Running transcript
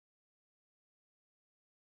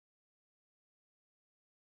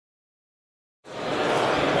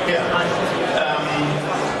Yeah, hi.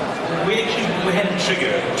 We had a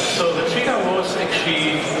trigger. So the trigger was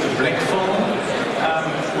actually the Blackphone,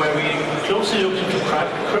 where we closely looked into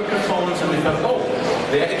cryptophones and we thought, oh,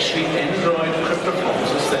 they're actually Android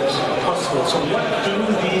cryptophones. Is that possible? So what do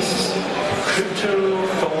these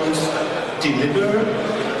cryptophones deliver?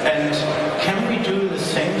 And can we do the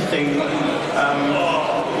same thing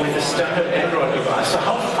with a standard Android device? So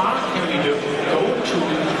how far can we go to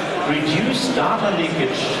reduce data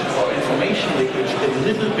leakage or information leakage a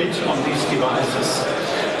little bit on these devices?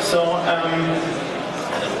 So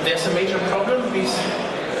there's a major problem. These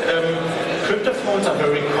cryptophones are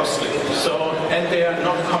very costly. So, and they are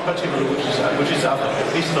not compatible with each other,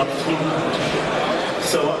 at least not full compatible.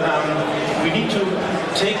 So we need to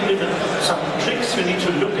take some tricks, we need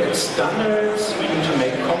to look at standards, we need to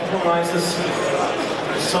make compromises.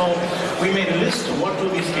 So we made a list of what do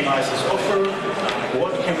these devices offer,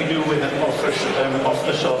 what can we do with an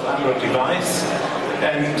off-the-shelf Android device,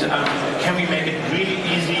 and can we make it really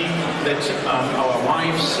easy that our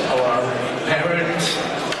wives, our parents,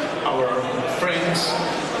 our friends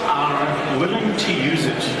are willing to use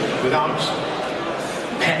it without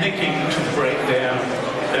panicking to break their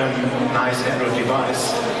nice Android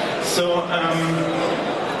device. So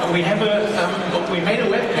we have we made a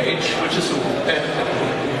web page which is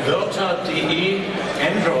Wörter.de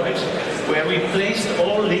Android, where we placed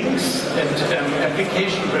all links and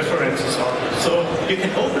application references on it. So you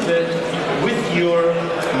can open that with your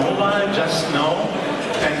mobile just now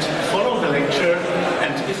and follow the lecture,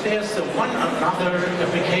 and if there's another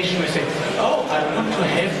application we say, oh, I want to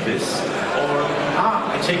have this, or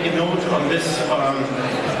I take a note on this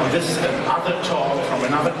other talk from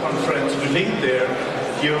another conference, we link there,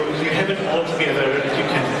 you have it all together, you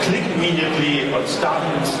can click immediately or start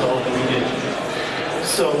and install immediately.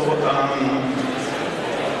 So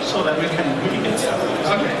so that we can really get started.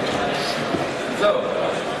 Okay. So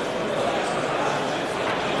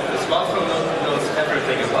the smartphone knows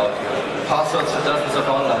everything about you. Passwords to dozens of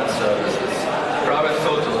online services, private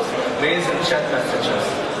photos, mails and chat messages,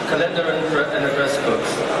 calendar and address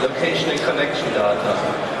books, location and connection data,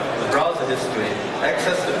 browser history,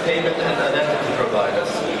 access to payment and identity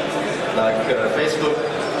providers like Facebook,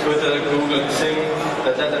 Twitter, Google, Sing,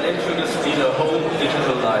 that let an intruder steal a whole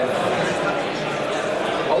digital life.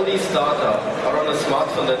 All these data are on a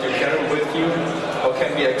smartphone that you carry with you or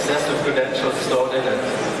can be accessed with credentials stored in it.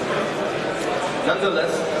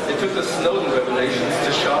 Nonetheless, it took the Snowden revelations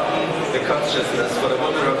to sharpen the consciousness for the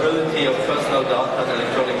vulnerability of personal data and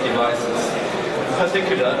electronic devices. In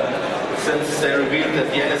particular, since they revealed that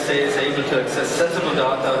the NSA is able to access sensible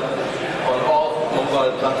data on all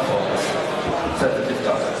mobile platforms, sensitive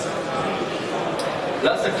data.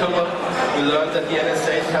 Last October, we learned that the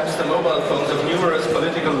NSA taps the mobile phones of numerous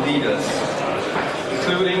political leaders,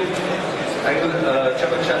 including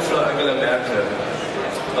German Chancellor Angela Merkel.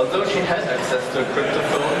 Although she had access to a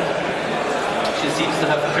cryptophone, she seems to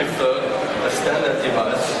have preferred a standard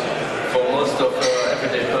device for most of her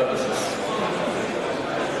everyday purposes.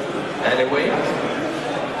 Anyway,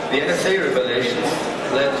 the NSA revelations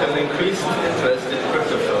led to an increased interest in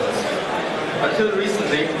cryptophones. Until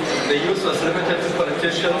recently, the use was limited to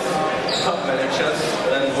politicians, top managers,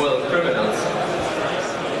 and, well, criminals.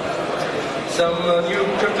 Some new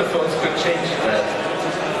cryptophones could change that.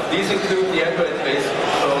 These include the Android-based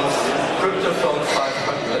phones Cryptophone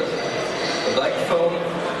 500, the Blackphone,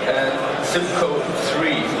 and SiMKo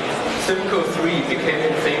 3. SiMKo 3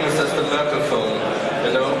 became famous as the Merkel phone,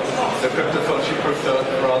 you know, the cryptophone she preferred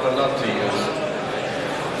rather not to use.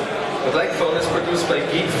 The Blackphone is produced by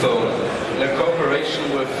Geekphone in a cooperation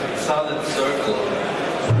with Silent Circle.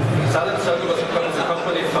 Silent Circle was a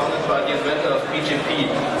company founded by the inventor of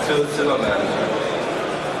BGP, Phil Zimmerman.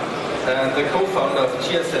 And the co-founder of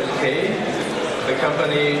SiMKo, the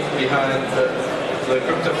company behind the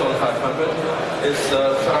Cryptophone 500, is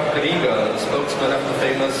Frank Rieger, spokesman of the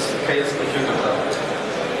famous Chaos Computer Club.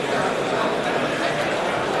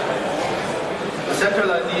 The central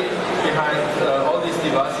idea behind all these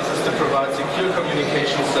devices is to provide secure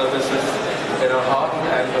communication services in a hardened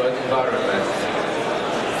Android environment.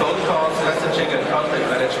 Phone calls, messaging, and content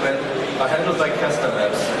management are handled by custom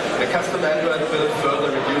apps. The custom Android build further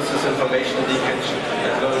reduces information leakage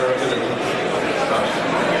and vulnerability.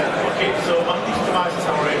 Yeah, okay, so on these devices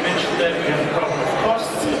I already mentioned that we have a problem of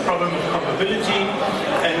costs, a problem of compatibility,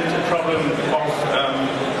 and a problem of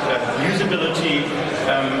usability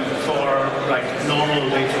for like normal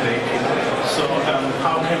day-to-day people. So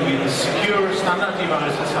how can we secure standard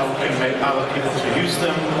devices, how can we make other people to use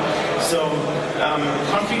them? So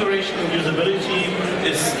configuration and usability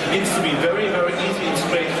needs to be very, very easy and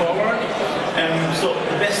straightforward. So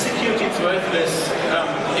best security is worthless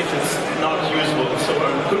if it's not usable. So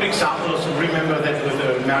a good example is to remember that with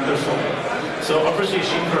a Blackphone. So obviously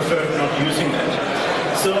she preferred not using that.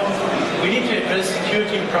 So we need to address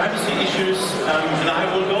security and privacy issues, and I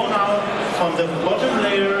will go now from the bottom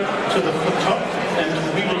layer to the top, and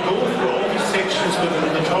we will go through all these sections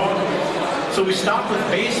within the talk. So we start with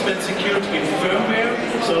baseband security and firmware.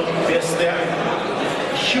 So there are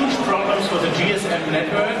huge problems with the GSM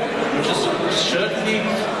network, which is certainly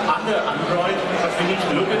under Android, but we need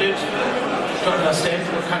to look at it to understand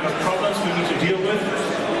what kind of problems we need to deal with.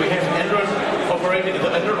 We have Android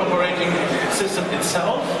operating system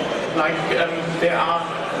itself, like there are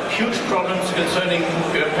huge problems concerning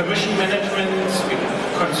permission management,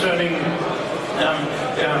 concerning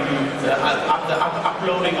the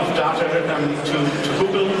uploading of data to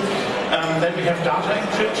Google. Then we have data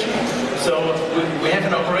encryption. So we have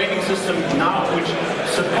an operating system now which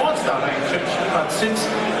supports data encryption, but since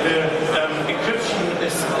the encryption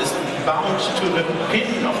is bound to the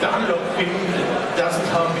pin of the unlock pin, it doesn't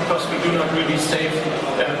help because we do not really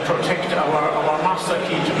protect our master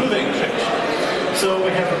key to do the encryption. So we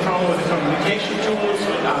have a problem with the communication tools,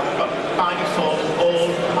 by default all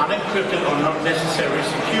unencrypted or not necessarily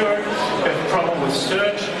secure. We have a problem with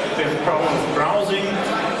search, we have a problem with browsing.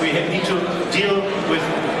 We need to deal with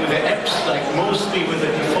the apps, like mostly with the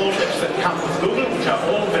default apps that come with Google, which are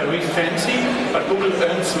all very fancy, but Google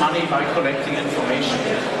earns money by collecting information.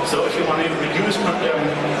 So if you want to reduce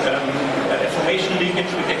information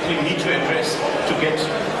leakage, we actually need to address to get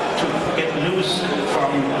loose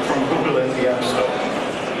from Google and the App Store.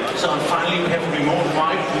 So and finally we have remote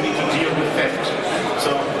VoIP. We need to deal with theft.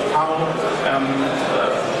 So how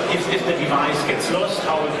if the device gets lost,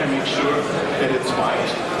 how we can make sure that it's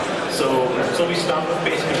wiped. So we start with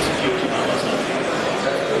basic security now.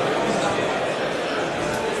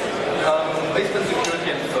 Baseband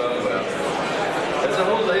security and firmware. There's a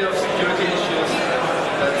whole layer of security issues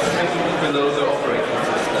that's hidden below the operating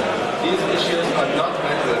system. These issues are not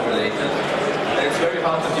hardware related, and it's very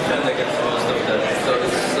hard to defend against most of them. So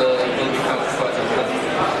this will become quite unpleasant.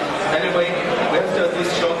 Anyway, we have to at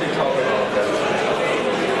least shortly talk about them.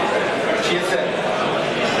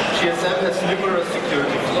 GSM has numerous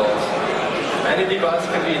security flaws. Any device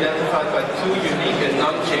can be identified by two unique and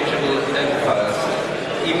non-changeable identifiers,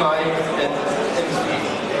 IMAI and IMSI.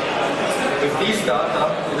 With these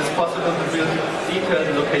data, it is possible to build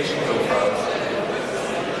detailed location profiles.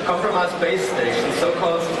 Compromised base stations,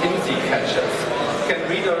 so-called IMSI catchers, can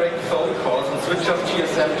redirect phone calls and switch off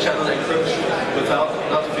GSM channel encryption without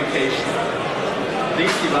notification.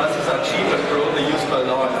 These devices are cheap and broadly used by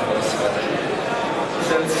law enforcement.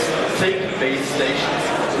 Since fake base stations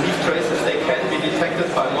leave traces, they can be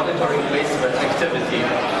detected by monitoring baseband activity.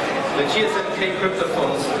 The SiMKo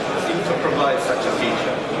cryptophones seem to provide such a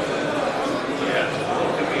feature. Yeah.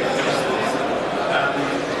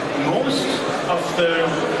 Most of the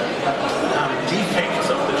defects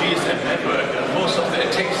of the GSM network, most of the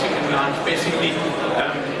attacks you can launch basically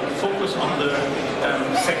focus on the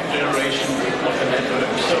second generation of the network.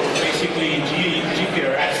 So basically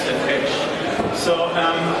GPRS and Edge. So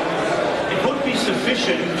it would be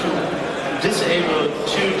sufficient to disable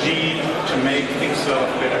 2G to make things sort of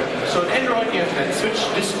better. So in Android you have that switch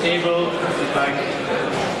disable, like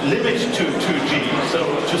limit to 2G, so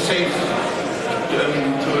to save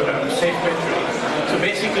save battery. So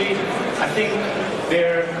basically, I think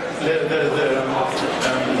the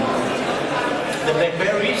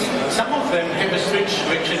Blackberries, some of them have a switch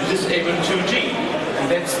which is disable 2G. And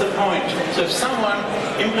that's the point. So if someone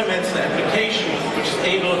implements an application which is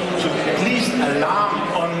able to at least alarm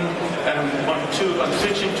on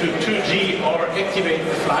switching to 2G or activate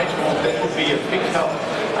the flight mode, that would be a big help.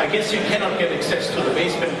 I guess you cannot get access to the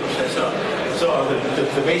baseband processor, so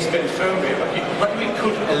the baseband firmware, but we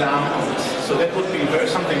could alarm on this. So that would be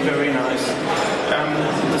something very nice.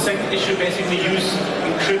 The second issue, basically use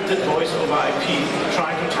encrypted voice over IP.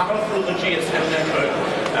 Try to tunnel through the GSM network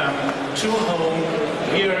to home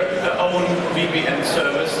via own VPN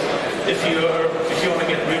service. If you want to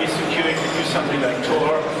get really secure, you can use something like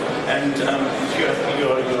Tor, and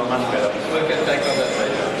you're much better. We'll get back on that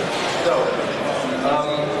later. So,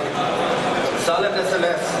 silent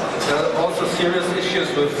SMS. There are also serious issues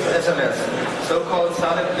with SMS. So-called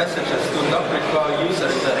silent messages do not require user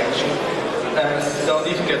interaction and don't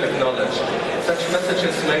even get acknowledged. Such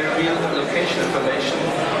messages may reveal location information,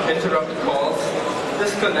 interrupt calls,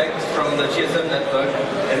 disconnect from the GSM network,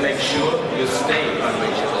 and make sure you stay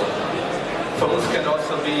unreachable. Phones can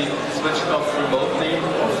also be switched off remotely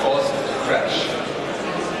or forced to crash.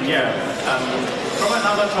 Yeah. From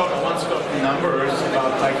another talk, I once got numbers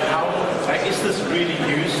about how is this really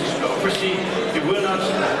used? Obviously, you will not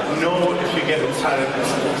know if you get insider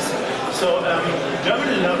messages. So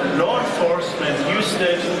German law enforcement used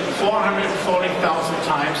it 440,000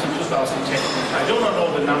 times in 2010. I do not know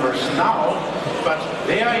the numbers now, but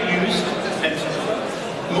they are used, and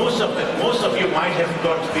most of you might have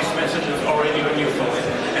got these messages already on your phone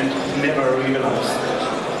and never realized it.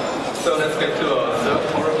 So let's get to our third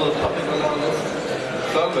horrible topic on our list,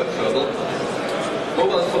 firmware trouble.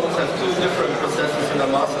 Mobile phones have two different processors in a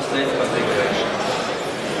master-slave configuration.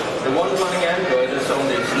 The one running Android is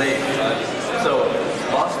only a slave, right? So,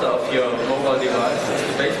 master of your mobile device is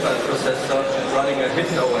the baseband processor running a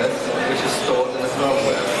hidden OS, which is stored in the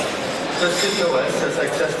firmware. This hidden OS has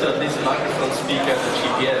access to at least microphone, speaker, and the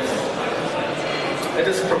GPS. It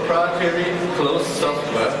is proprietary, closed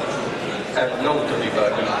software and known to be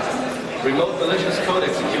buggy. Remote malicious code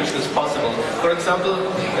execution is possible. For example,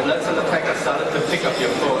 it lets an attacker silently pick up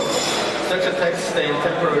your phone. Such attacks stay in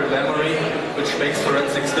temporary memory, which makes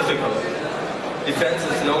forensics difficult. Defense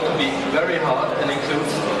is known to be very hard and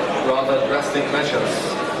includes rather drastic measures,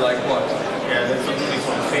 like what? Yeah, that's something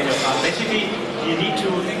from failure. Basically, you need to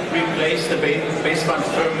replace the baseband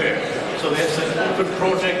firmware. So there's an open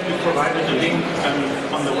project, we provided a link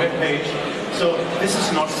on the web page. So this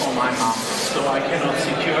is not for my mom, so I cannot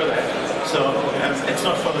secure that. So it's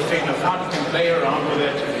not for the faint of heart, you can play around with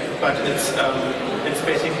it, but it's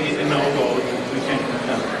basically a no-go we can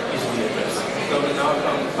easily address. So we now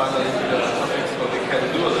come finally to the topics where we can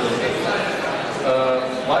do a little bit.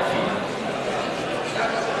 Wi-Fi.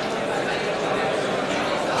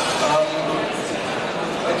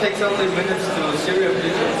 It takes only minutes to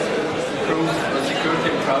serially improve the security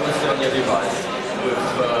and privacy on your device with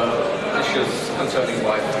issues concerning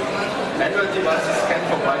Wi-Fi. Android devices scan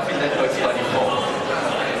for Wi-Fi networks by default.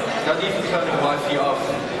 Not even turning Wi-Fi off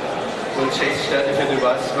will change that if your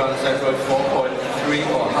device runs Android 4.3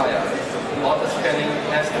 or higher. Auto scanning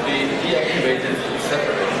has to be deactivated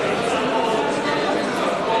separately.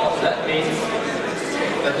 That means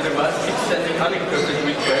that the device keeps sending unencrypted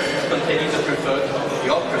requests containing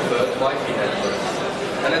your preferred Wi-Fi network.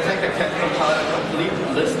 An attacker can compile a complete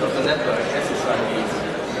list of the network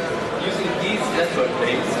SSIDs. Using these network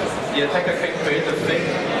names, the attacker can create a fake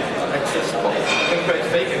access point.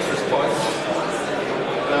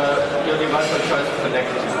 Your device will try to connect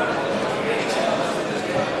to.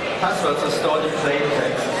 Passwords are stored in plain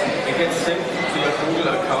text. It gets synced to your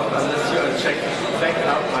Google account unless you uncheck back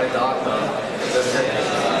up my data in the settings.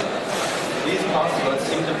 These passwords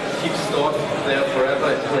seem to keep stored there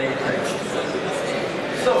forever in plain text.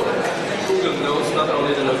 So, Google knows not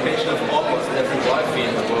only the location of almost every Wi-Fi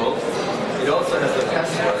in the world, it also has the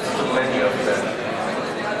passwords to many of them.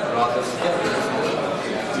 Rather scary.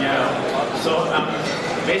 Yeah. So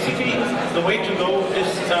basically, the way to go is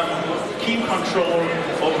keep control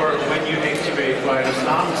over when you activate wireless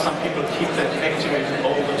LAN. Some people keep that activated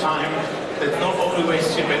all the time. That not only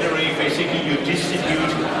wastes your battery, basically you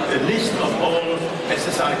distribute a list of all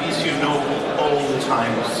SSIDs you know all the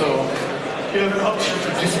time. So you have an option to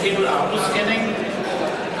disable auto scanning.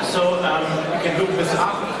 So you can look this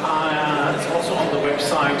up. It's also on the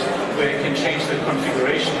website where you can change the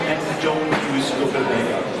configuration, and don't use Google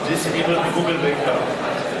Backup. Disable Google Backup.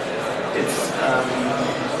 It's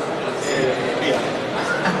yeah.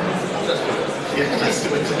 Just do it. Yeah, just do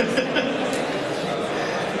it.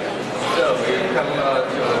 So we come to a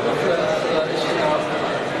different issue now.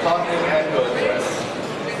 Partnering Android OS.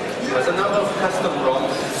 There's a number of custom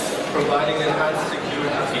ROMs providing enhanced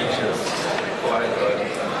security features for Android.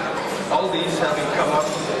 All these having come up,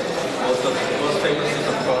 most famous is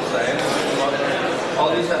of course the Android mod.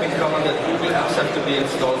 All these have in common that Google apps have to be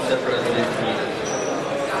installed separately if needed.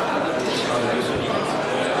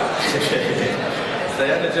 The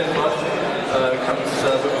Android mod comes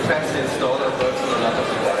with a fancy installer and works on a lot of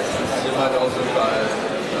devices. You might also try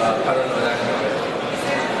paranoid Android.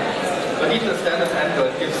 But even the standard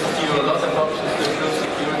Android gives you a lot of options to improve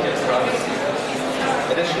security and privacy.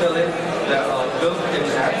 Additionally, there are built-in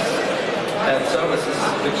apps and services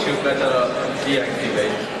which you better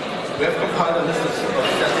deactivate. We have compiled a list of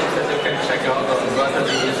settings that you can check out on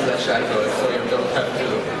writer.de/Android, so you don't have to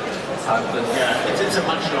type this. Yeah, it's a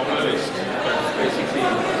much longer list, but basically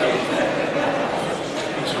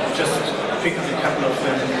just pick a couple of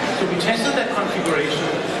them. So we tested that configuration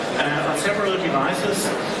on several devices.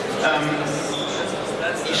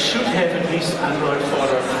 You should have at least Android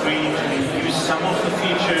 4.3 to use some of the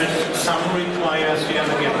features. Some requires you have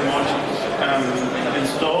to get mod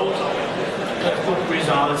installed to have good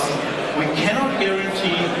results. We cannot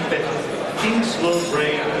guarantee that things will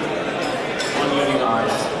break on your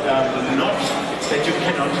device. Not that you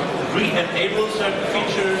cannot re-enable certain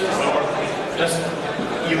features, or just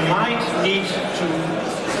you might need to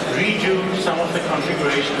redo some of the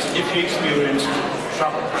configurations if you experience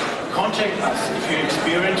trouble. Contact us if you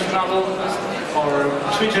experience trouble, or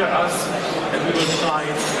Twitter us, and we will try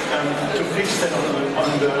to fix that on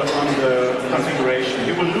the configuration.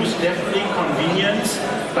 You will lose definitely convenience,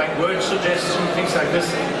 like word suggestion, things like this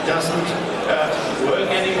doesn't work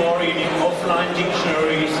anymore. You need offline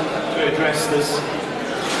dictionaries to address this.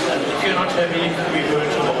 And if you're not happy, revert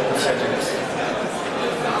to all the settings.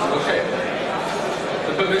 Okay.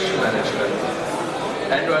 The permission management.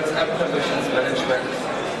 Android's app permissions management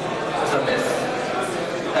is a mess.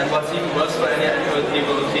 And what's even worse for any Android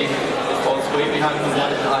devotee, it falls way behind the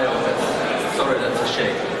one in iOS. Sorry, that's a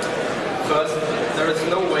shame. First, there is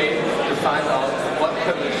no way to find out what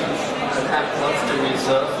permissions an app wants to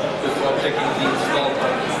reserve before clicking the install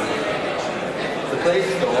button. The Play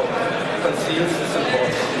Store conceals this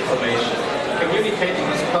important information. Communicating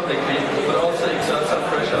this publicly would also exert some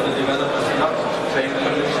pressure on the developers not to claim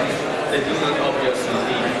permissions they do not obviously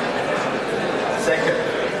need. Second,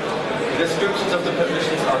 the descriptions of the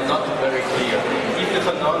permissions are not very clear. Even if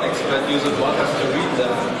a non-expert user wants to read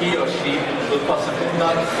them, he or she will possibly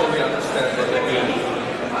not fully understand what they mean.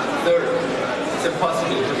 Third, it's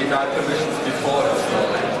impossible to deny permissions before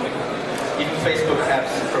installing. Even Facebook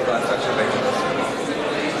apps provide such a mechanism.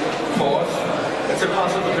 Fourth, it's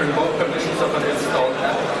impossible to revoke permissions of an installed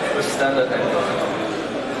app with standard Android.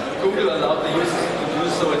 Google allowed the users to do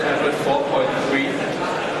so in Android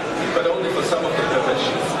 4.3, but only for some of the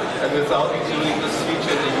permissions, and without including this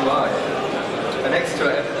feature in the UI. An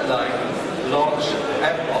extra app like Launch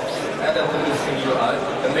App Ops added the missing UI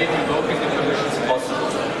and made revoking the permissions possible.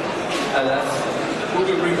 Alas,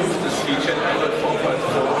 Google removed this feature in Android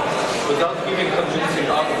 4.4 without giving convincing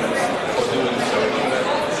arguments for doing so.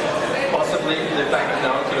 Possibly they backed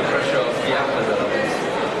down to the pressure of the app developers.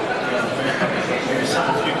 Maybe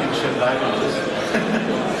some of you can shed light on this.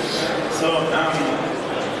 So,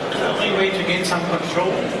 the only way to gain some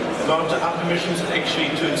control about the app permissions is actually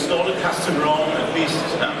to install a custom ROM, at least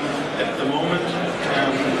at the moment.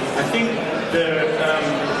 I think the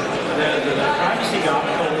privacy guard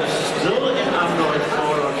code is still in Android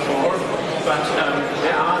 4.4, but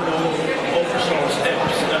there are no open source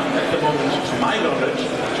apps at the moment, to my knowledge,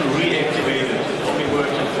 to reactivate it. It only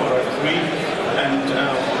worked in 4.3, and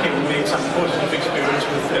we made some positive experience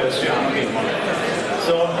with the SiMKo.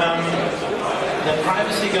 So the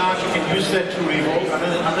privacy guard, you can use that to revoke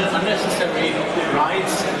unnecessary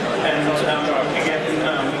rights, and again, we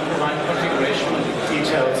provide configuration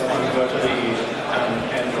details on virtually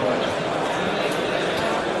Android.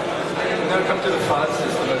 We now come to the file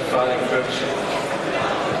system and file encryption.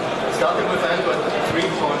 Starting with Android 3.0,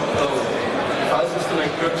 file system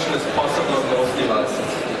encryption is possible on most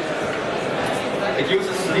devices. It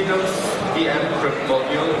uses Linux VM crypt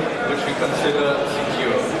module, which we consider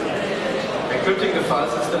secure. Encrypting the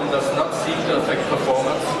file system does not seem to affect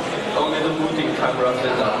performance, only the booting time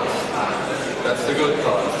roughly does. That's the good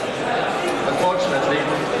part. Unfortunately,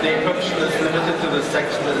 the encryption is limited to the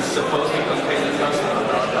section that is supposed to contain the personal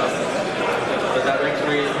data, the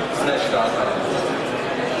directory /data.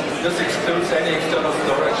 This excludes any external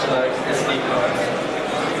storage like SD cards.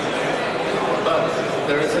 But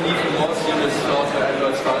there is an even more serious flaw to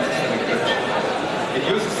Android's file system encryption. It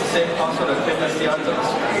uses the same password and PIN as the others.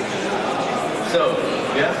 So,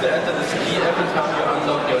 you have to enter this key every time you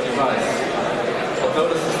unlock your device, although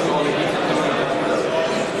the system only needs to do it.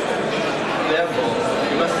 Therefore,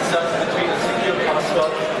 you must decide between a secure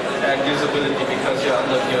password and usability because you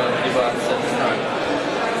unlock your device at the time.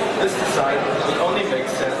 This design would only make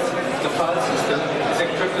sense if the file system is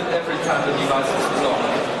encrypted every time the device is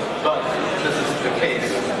locked. But this isn't the case.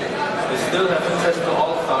 We still have access to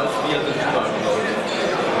all files via the debug mode.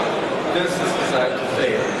 This is designed to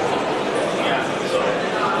fail. Yeah, so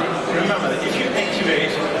remember that if you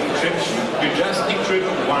activate encryption, you just encrypt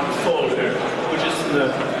one folder, which is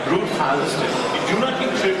the root file system. You do not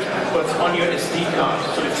encrypt what's on your SD card.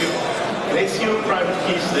 So if you place your private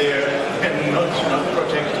keys there and not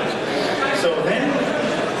protected. So then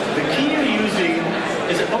the key you're using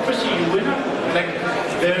is obviously you will not, like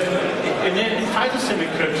in file system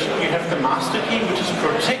encryption, you have the master key, which is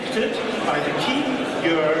protected by the key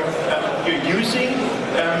you're using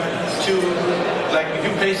to, like if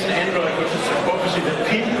you place an Android, which is obviously the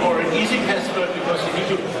PIN or an easy password, because you need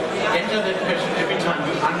to enter that password every time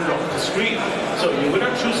you unlock the screen. So you will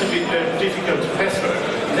not choose a difficult password.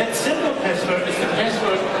 That simple password is the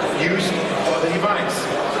password used for the device.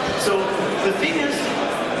 So the thing is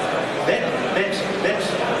that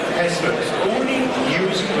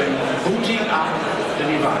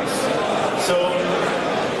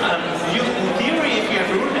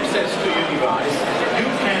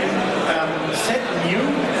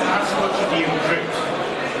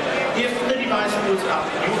device boots up,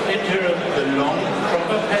 you enter the long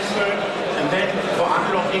proper password, and then for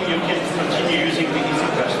unlocking you can continue using the easy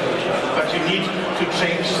password. But you need to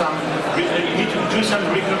change some, you need to do some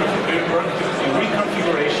reconfiguration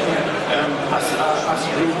as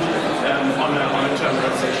root on a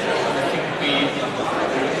terminal session. I think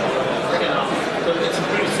so it's a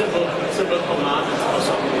pretty simple command. It's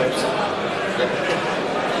also on the website.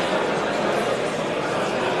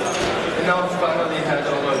 And now finally head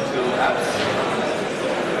over to apps.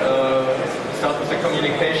 Start with the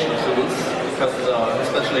communication tools, because they are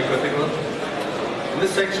especially critical. In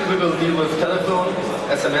this section we will deal with telephone,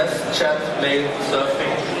 SMS, chat, mail,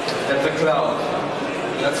 surfing, and the cloud.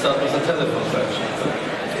 Let's start with the telephone section.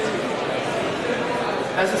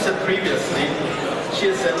 As I said previously,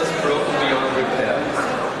 GSM is broken beyond repair.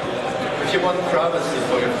 If you want privacy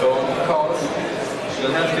for your phone calls,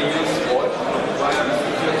 you'll have to use VoIP via a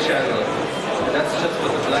secure channel. And that's just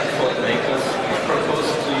what the Blackphone makers propose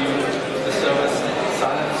to you with the service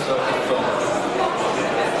Silent Surfing Phone.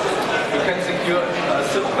 You can secure a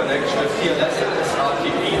SIM connection with TLS and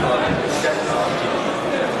SRTP or ZRTP.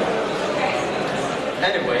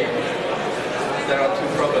 Anyway, there are two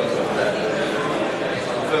problems with that.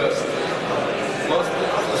 First, most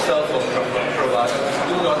of the cell phone providers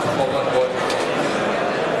do not forward VoIP.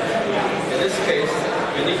 In this case,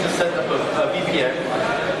 you need to set up a VPN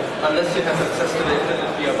unless you have access to the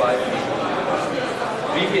internet via Wi-Fi.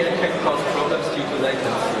 VPN can cause problems due to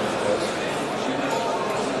latency, of course.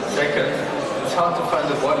 Second, it's hard to find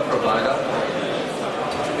a VoIP provider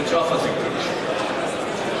which offers encryption.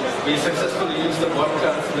 We successfully used the VoIP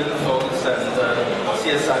cards, little phones, and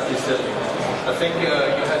CSI fiddling. I think you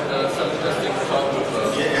had some interesting talk with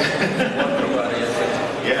VoIP provider yesterday.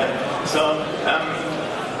 Yeah. So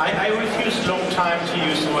I refused long time to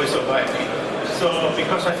use voice over IP. So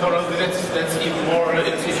because I thought, oh, that's even more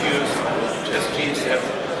insidious as GSM.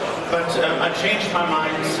 But I changed my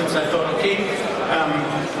mind since I thought, okay,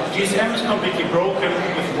 GSM is completely broken.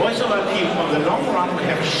 With voice over IP, on the long run, we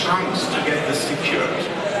have a chance to get this secured.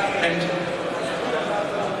 And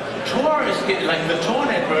Tor is getting, like the Tor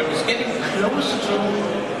network is getting close to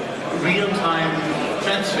real-time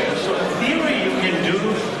transfer. So in theory, you can do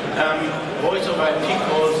voice over IP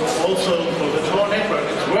calls also for the Tor network.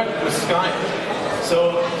 It's worked with Skype.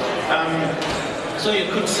 So so you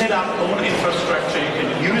could set up own infrastructure. You can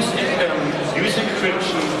use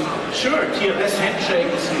encryption. Sure, TLS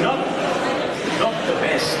handshake is not the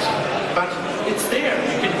best, but it's there.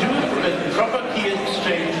 You can do a proper key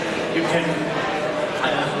exchange. You can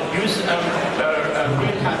use a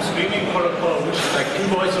real-time streaming protocol, which is like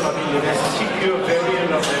invoice over IP. It has a secure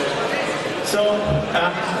variant of it. So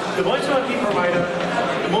the voice over IP provider,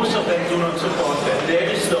 most of them do not support that. There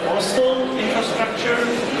is the Ostel infrastructure.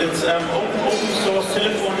 It's open source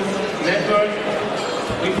telephone network.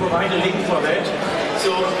 We provide a link for that.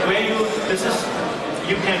 So where you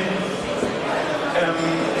can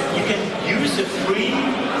use a free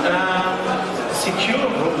secure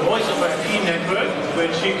voice over IP network,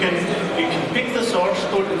 which you can pick the source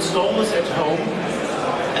code, install this at home,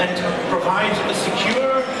 and provide a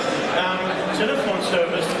secure telephone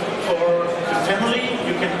service for the family.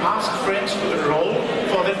 You can ask friends to enroll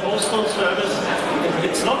for the postal service.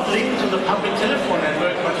 It's not linked to the public telephone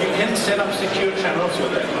network, but you can set up secure channels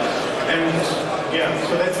with it. And yeah,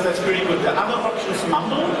 so that's pretty good. The other option is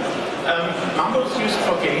Mumble. Mumble is used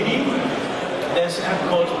for gaming. There's an app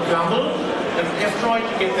called Mumble. And F-Droid,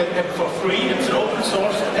 you get that app for free. It's an open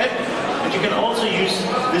source app. And you can also use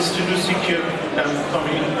this to do secure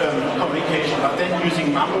communication. But then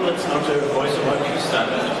using Mumble, it's not a voice over IP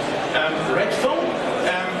standard. Redphone,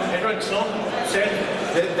 Edward Snowden said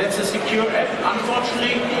that's a secure app.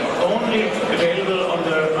 Unfortunately, only available on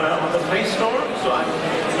the Play Store. So I'm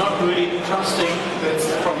not really trusting that's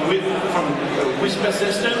from Whisper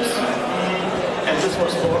Systems. And this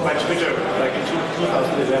was bought by Twitter, like in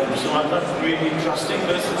 2011, so I'm not really trusting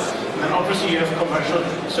this. And obviously you have commercial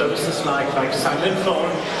services like Silent Phone,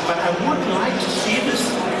 but I would like to see this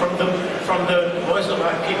from the voice over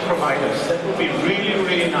IP providers. That would be really,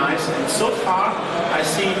 really nice. And so far, I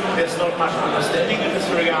see there's not much understanding in this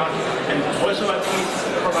regard, and voice over IP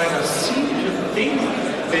providers seem to think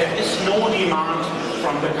there is no demand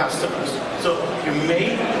from the customers. So you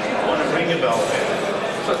may want to ring a bell there.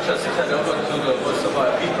 So just head over to the voice over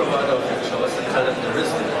IP provider of your choice and tell them there is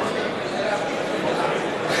demand.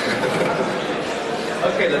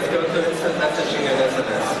 Okay, let's go to instant messaging and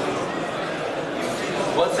SMS.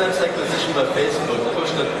 WhatsApp's acquisition by Facebook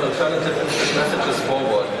pushed alternative instant messages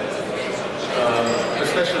forward,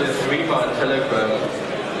 especially Threema and Telegram,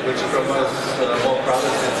 which promotes more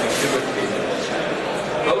privacy and security.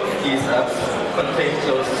 Both these apps contain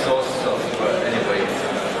closed source software anyway.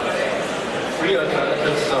 Free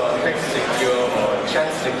alternatives are text secure or chat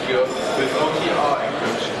secure with OTR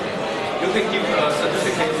encryption. You can keep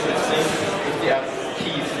certificates with sync with the app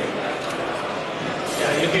KeySync.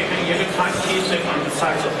 Yeah, you can find KeySync on the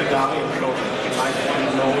sites of the Guardian project. You might want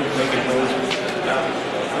to know, make a note.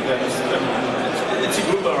 It's a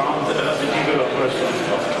group around the developers of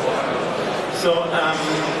Tor. So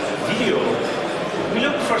video. We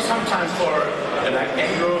look for some time for like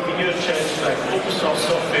Android video chat, like open source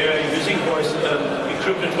software using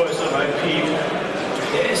encrypted voice over IP.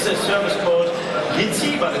 There is a service called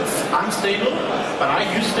IMSI, but it's unstable. But I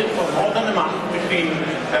used it for more than a month between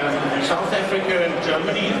South Africa and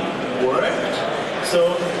Germany. Worked.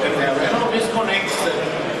 So there were no disconnects.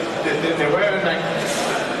 There were like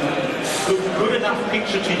good enough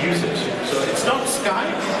picture to use it. So it's not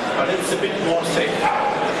Skype, but it's a bit more safe.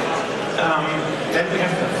 Then we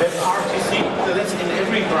have WebRTC, so that's in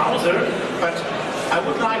every browser, but I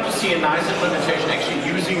would like to see a nice implementation actually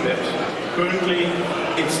using that. Currently,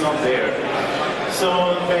 it's not there.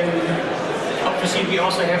 So then, obviously, we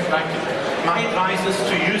also have like, my advice is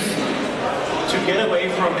to get away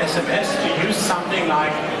from SMS, to use something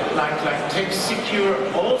like text secure,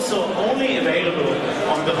 also only available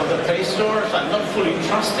on the Play Store. So I'm not fully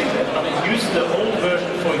trusting that, but I used the old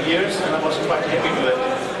version for years, and I was quite happy with it.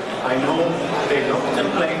 I know they locked in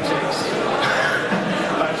plain text,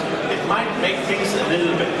 but it might make things a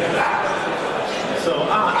little bit better. So,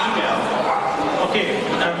 email. Okay,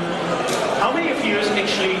 how many of you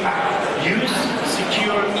actually use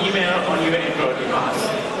secure email on your Android device?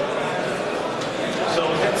 So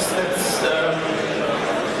that's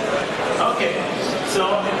okay.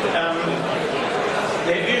 So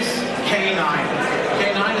there is K9.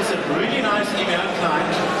 K9 is a really nice email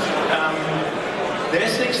client.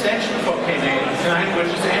 There's an extension for K9, which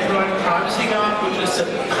is Android Privacy Guard, which is a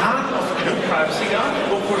part of GNU Privacy Guard.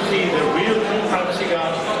 Hopefully, the real GNU Privacy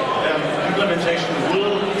Guard implementation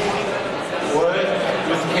will work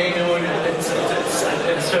with Keynote at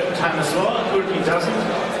a certain time as well. It currently doesn't.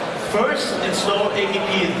 First, install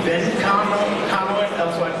APP, then Keynote, otherwise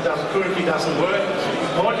it currently doesn't work.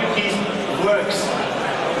 Import your keys works.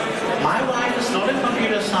 My wife is not in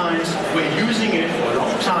computer science. We're using it for a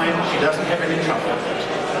long time. She doesn't have any trouble with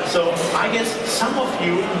it. So I guess some of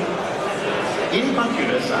you in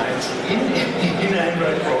computer science, in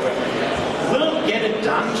Android programming, will get it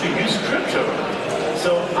done to use crypto.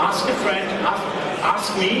 So ask a friend,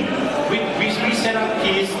 ask me. We set up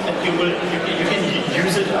keys, and you can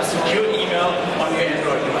use it as secure email on your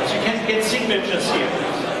Android device. You can get signatures here.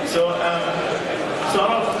 So sort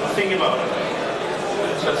of think about it.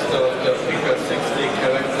 Just the figure 60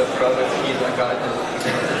 character private keys are guided.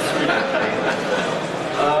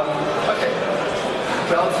 Okay.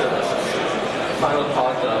 Cloud services. Final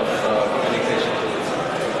part of communication tools.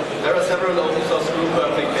 There are several open source group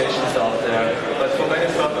applications out there, but for many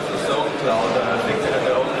purposes, OpenCloud, I think they had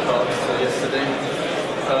their own cloud yesterday,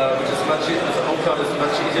 which is much easier. OpenCloud is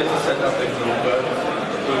much easier to set up in group.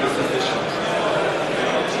 Group is efficient.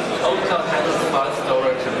 OpenCloud handles file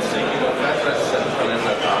storage and syncing of addresses and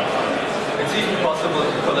calendar data. It's even possible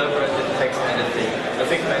to collaborate in text editing. I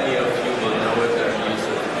think many of you will know it and use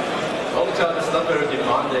it. OpenCloud is not very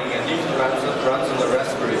demanding and even runs on the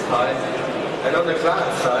Raspberry Pi. And on the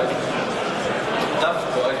client side,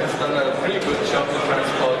 Blackphone has done a pretty good job to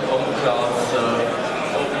transport OpenCloud's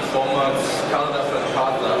open formats, CalDAV and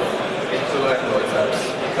PartLAV into Android apps,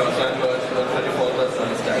 because Android 24 doesn't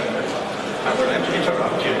understand it. I would like to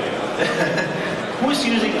interrupt you. Who is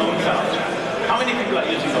using OwnCloud? How many people are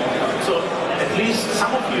using OwnCloud? So at least some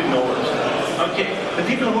of you know it. Okay, the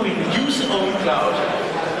people who use OwnCloud,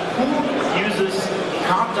 who uses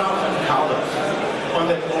CalDAV and CalDAV on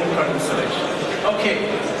their OwnCloud installation? Okay,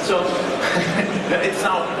 so it's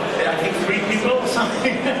now, I think 3 people or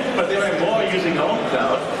something, but there are more using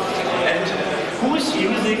OwnCloud. And who is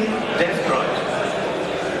using DevDroid?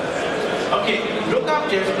 Okay, look up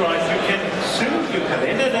DevDroid. You can sync your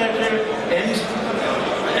calendar ledger and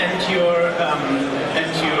your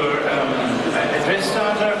address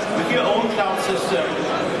data with your own cloud system.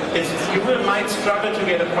 You might struggle to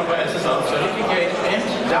get a proper SSL certificate, and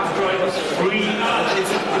DevDroid is free.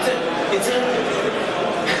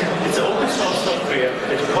 It's open source software.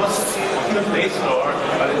 It costs on the Play Store,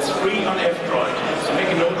 but it's free on F-Droid. So make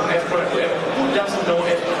a note on F-Droid. Who doesn't know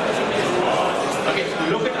F-Droid? Okay,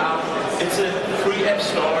 look it up. It's a free app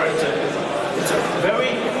store. It's a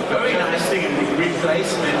very, very nice thing and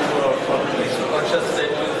replacement for the Play Store. I'll just stay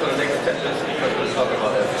tuned for the next 10 minutes because we'll talk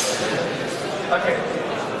about it. Okay,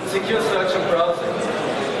 secure search and browsing.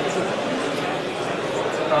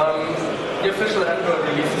 The official Android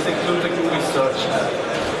releases include the Google Search app.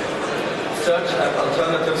 Search app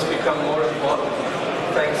alternatives become more important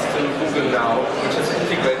thanks to Google Now, which is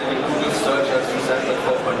integrated in Google Search as Android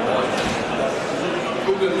 4.1.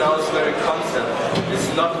 Google Now's very concept is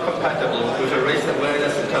not compatible with a raised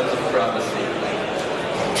awareness in terms of privacy.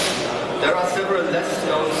 There are several less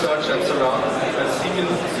known search apps around that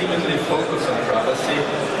seemingly focus on privacy,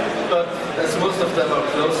 but as most of them are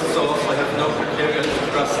closed source, I have no criteria to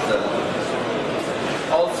trust them.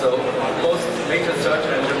 Also, most major search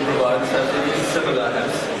engine providers have released similar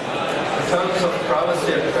apps. In terms of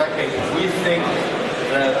privacy and tracking, we think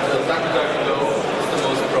that DuckDuckGo is the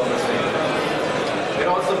most promising. It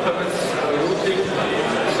also permits routing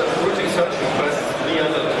search requests via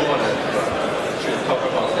the Tor network, which we'll talk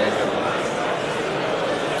about later.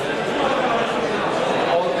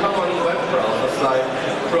 All common web browsers like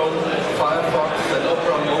Chrome, Firefox, and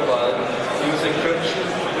Opera Mobile use encryption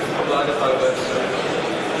provided by web search.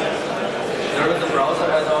 There is a browser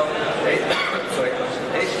add-on,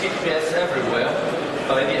 HTTPS Everywhere,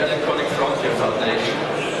 by the Electronic Frontier Foundation,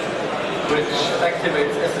 which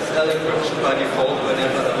activates SSL encryption by default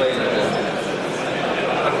whenever available.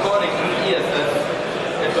 According to EFF,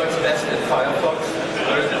 it works best in Firefox,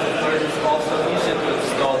 where it is also easier to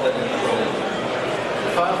install than in Chrome.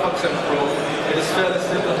 In Firefox and Chrome, it is fairly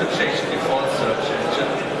simple to change the default search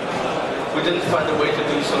engine. We didn't find a way to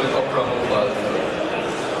do so in Opera Mobile.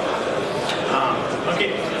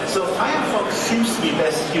 Okay, so Firefox seems to be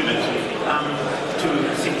best suited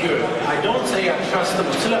to secure. I don't say I trust the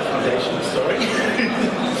Mozilla Foundation story,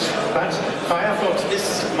 but Firefox is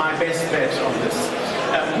my best bet on this.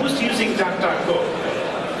 Who's using DuckDuckGo?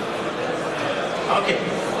 Okay,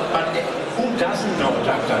 but who doesn't know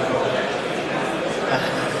DuckDuckGo?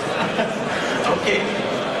 Okay,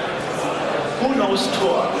 who knows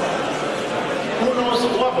Tor? Who knows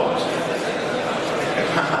Orbot?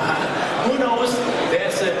 Who knows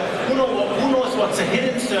who knows what's the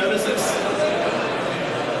hidden services?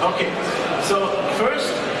 Okay, so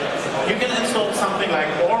first you can install something like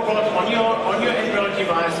Orbot on your Android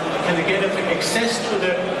device. You can get access to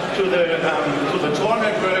the Tor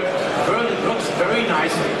network. It looks very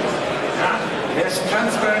nicely. There's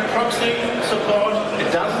transparent proxy support.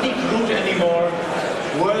 It doesn't need root anymore.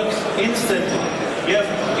 Works instantly. You have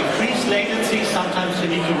increased latency. Sometimes you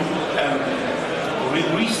need to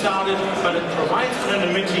restart it, but it provides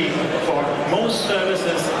anonymity for most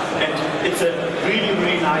services, and it's a really,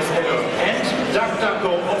 really nice add-on. And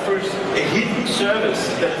DuckDuckGo offers a hidden service.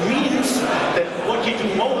 That means that what you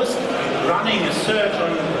do most, running a search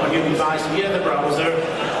on your device via the browser,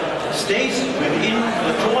 stays within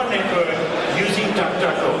the Tor network using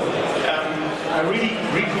DuckDuckGo. I really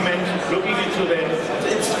recommend looking into that.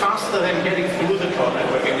 It's faster than getting through the Tor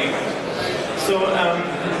network anyway. So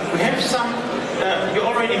we have some. You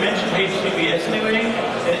already mentioned HTTPS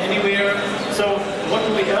anywhere. So what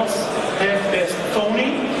do we else have? There's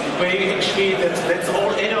Phony, where you actually that's all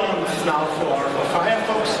add-ons now for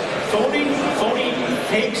Firefox. Phony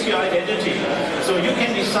takes your identity, so you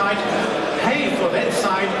can decide. Hey, for that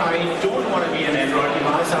site, I don't want to be an Android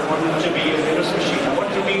device. I want it to be a Windows machine. I want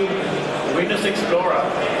to be Windows Explorer.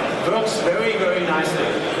 Works very, very nicely.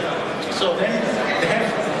 So then they have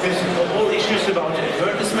this whole issues about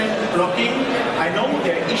advertisement blocking. I know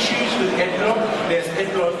there are issues with AdBlock. There's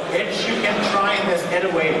AdBlock Edge you can try, and there's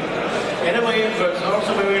AdAway. AdAway works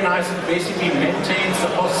also very nice. It basically maintains the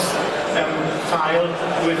host file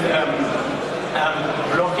with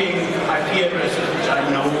blocking IP addresses which are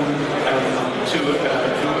known to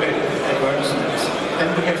do advertisements. Then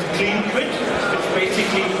we have Clean Quit, which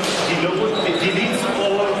basically deletes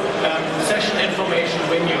all session information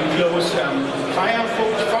when you close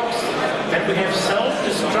Firefox. Then we have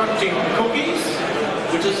self-destructing cookies,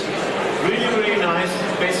 which is really, really nice.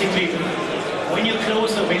 Basically, when you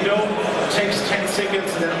close a window, it takes 10 seconds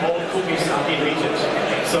and then all cookies are deleted.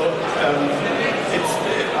 So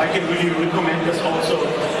I can really recommend this also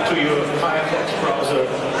to your Firefox browser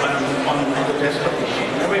on the desktop machine.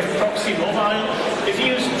 Then we have Proxy Mobile. If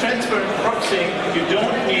you use transparent proxying, you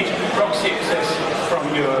don't need proxy access from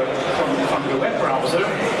your web browser.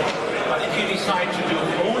 But if you decide to do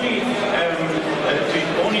only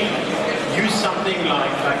use something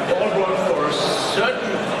like Orbot for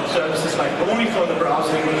certain services, like only for the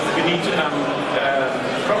browsing, you need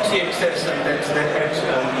proxy access, and that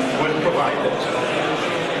will provide that.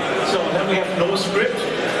 So then we have NoScript.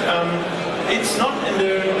 It's not in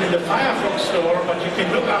the Firefox store, but you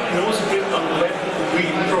can look up NoScript on the web. We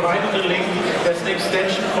provided a link. There's an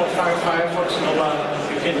extension for Firefox Mobile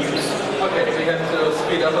you can use. Okay, we have to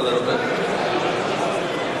speed up a little bit.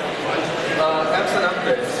 Apps and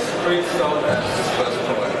updates, pre-installed apps, first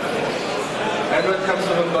point. Android comes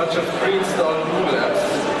with a bunch of pre-installed Google apps.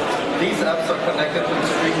 These apps are connected to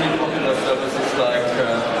extremely popular services like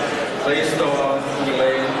Play Store,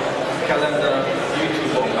 email, calendar,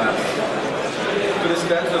 YouTube, or Maps. To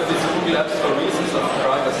dispense with these Google apps for reasons of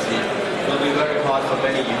privacy will be very hard for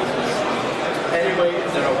many users. Anyway,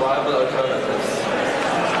 there are viable alternatives.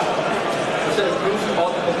 With the improved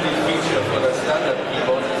autocomplete feature for the standard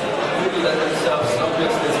keyboard, Google let themselves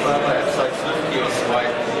obviously inspired by apps like SiMKo or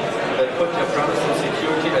Swipe that put your privacy and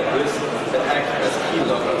security at risk and act as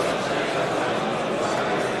keyloggers.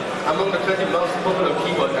 Among the 20 most popular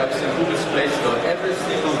keyboard apps in Google's Play Store, every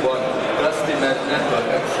single one does demand network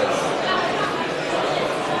access.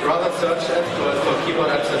 Rather search Android for keyboard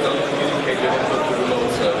apps that don't communicate your input to remote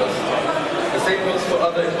servers. The same goes for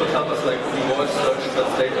other input helpers like Google Voice, Search,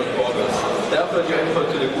 Translate, or Progress. They upload your input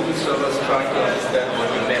to the Google servers trying to understand what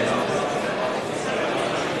you meant.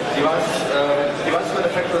 Device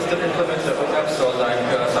manufacturers that implement their own apps or like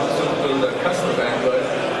Samsung build a custom Android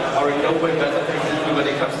are in no way better than Google when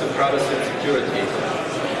it comes to privacy and security.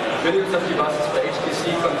 Millions of devices by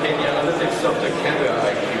HTC contain the analytics software Carrier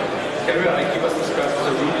IQ. Carrier IQ was described as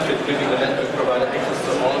a rootkit giving the network provider access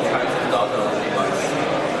to all kinds of data on the device.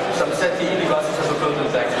 Some ZTE devices have a built-in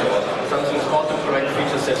backdoor. Samsung's autocorrect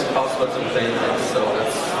feature saves passwords in plain text, so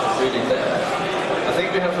that's really there. I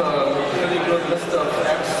think we have a pretty good list of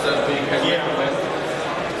apps that we can recommend.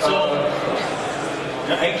 So,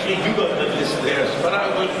 actually you got the list there, but I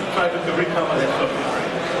will try to recover that for you.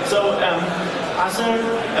 So, as a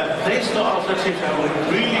Play Store alternative, I would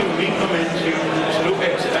really recommend you to look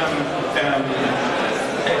at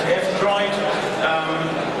F-Droid.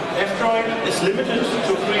 F-Droid is limited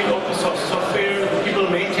to free open source software. People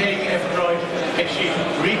maintaining F-Droid actually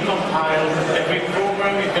recompile every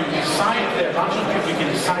program. You can decide, there are a bunch of people, you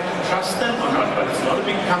can decide to trust them or not, but it's not a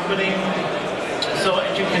big company. So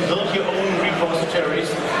you can build your own repositories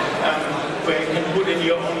where you can put in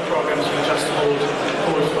your own programs which just hold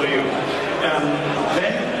for you.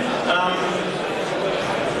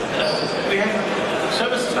 We have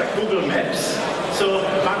services like Google Maps. So,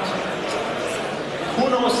 but who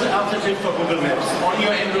knows the alternative for Google Maps on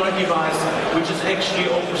your Android device, which is actually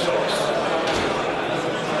open source?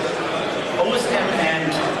 OSM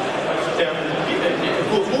and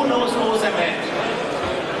who knows OSM and?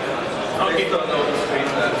 Okay.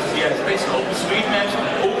 Yes, based on OpenStreetMap.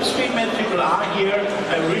 OpenStreetMap people are here.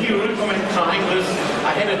 I really recommend trying this.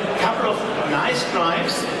 I had a couple of nice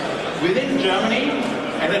drives within Germany,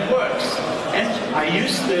 and it works. And I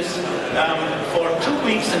used this for 2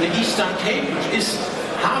 weeks in the Eastern Cape, which is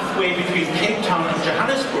halfway between Cape Town and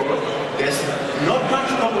Johannesburg. There's not much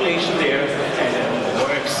population there, and it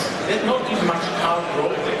works. There's not even much car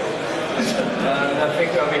road there. I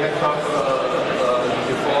think we had talked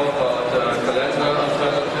before about calendar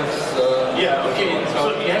alternatives. Yeah, okay.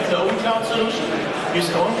 So you have the OwnCloud solution. Use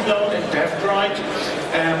OwnCloud and DevDroid,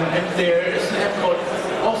 and there is an app called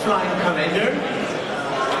Offline Calendar.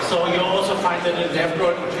 So you also find that in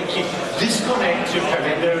DevDroid, which actually disconnects your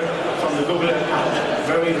calendar from the Google account.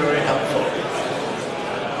 Very, very helpful.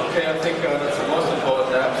 Okay, I think that's the most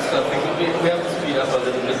important apps. I think we have to speed up a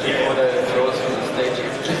little bit before they throw us from the stage.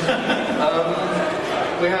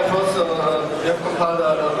 We have also compiled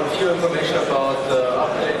a few information about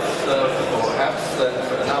updates for apps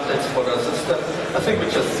and updates for the system. I think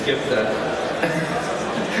we just skip that.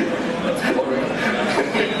 That's boring.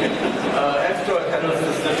 F-Droid handles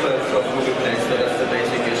this different from Google Play, so that's the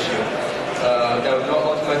basic issue. There are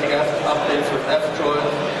no automatic updates with F-Droid,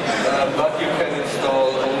 but you can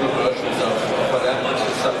install older versions of an app, which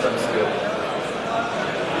is sometimes good.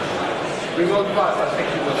 Remote VoIP, I think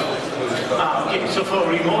you will start. Okay, so for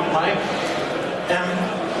remote VoIP,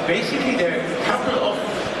 basically there are a couple of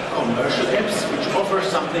commercial apps which offer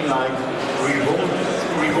something like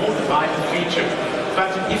remote VoIP feature.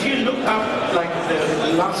 But if you look up like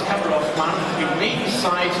the last couple of months, you may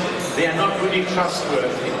decide they are not really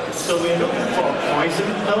trustworthy. So we're looking for a poison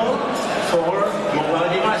pill for mobile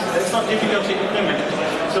devices. That's not difficult to implement.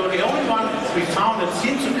 So the only one we found that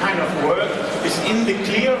seems to kind of work is In the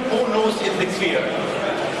Clear. Who knows In the Clear?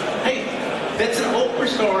 Hey, that's an open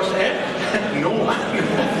source app. No one.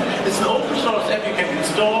 It's an open source app you can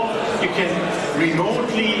install. You can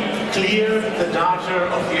remotely clear the data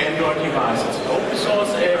of your Android device. It's an open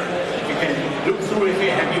source app. You can look through if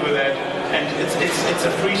you're happy with that. And it's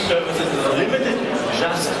a free service. It is limited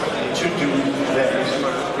just to do that.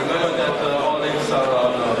 Remember that all links are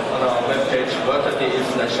on our webpage,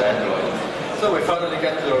 verta.de/Android. So we finally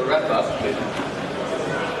get to a wrap up.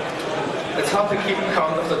 It's hard to keep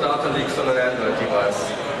count of the data leaks on an Android device.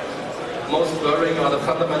 Most worrying are the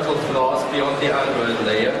fundamental flaws beyond the Android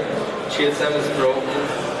layer. GSM is broken.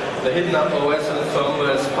 The hidden OS and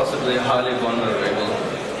firmware is possibly highly vulnerable.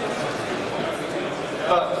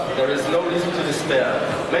 But there is no reason to despair.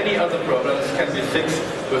 Many other problems can be fixed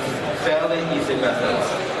with fairly easy methods.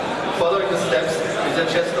 Following the steps we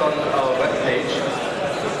suggest on our webpage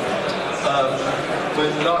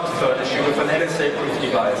will not furnish you with an NSA-proof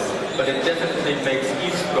device, but it definitely makes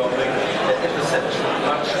eavesdropping at interception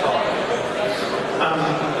much harder.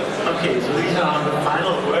 Okay, so these are the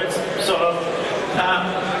final words.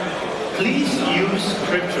 Please use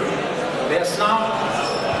crypto. There's now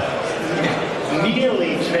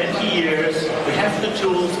nearly 20 years, we have the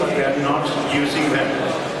tools, but we are not using them.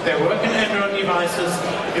 They work in Android devices.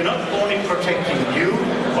 You're not only protecting you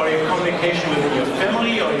or your communication with your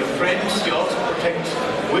family or your friends, you also protect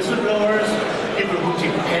whistleblowers, people who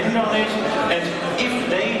depend on it, and if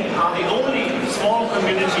they are the only small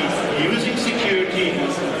community using security,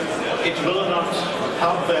 it will not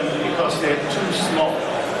help them because they're too small.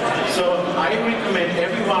 So I recommend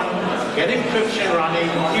everyone get encryption running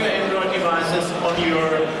on your Android devices, on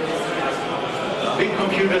your big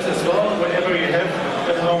computers as well, whatever you have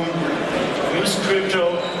at home. Use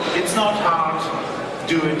crypto. It's not hard.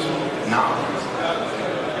 Do it now.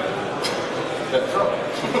 That's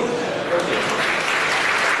all.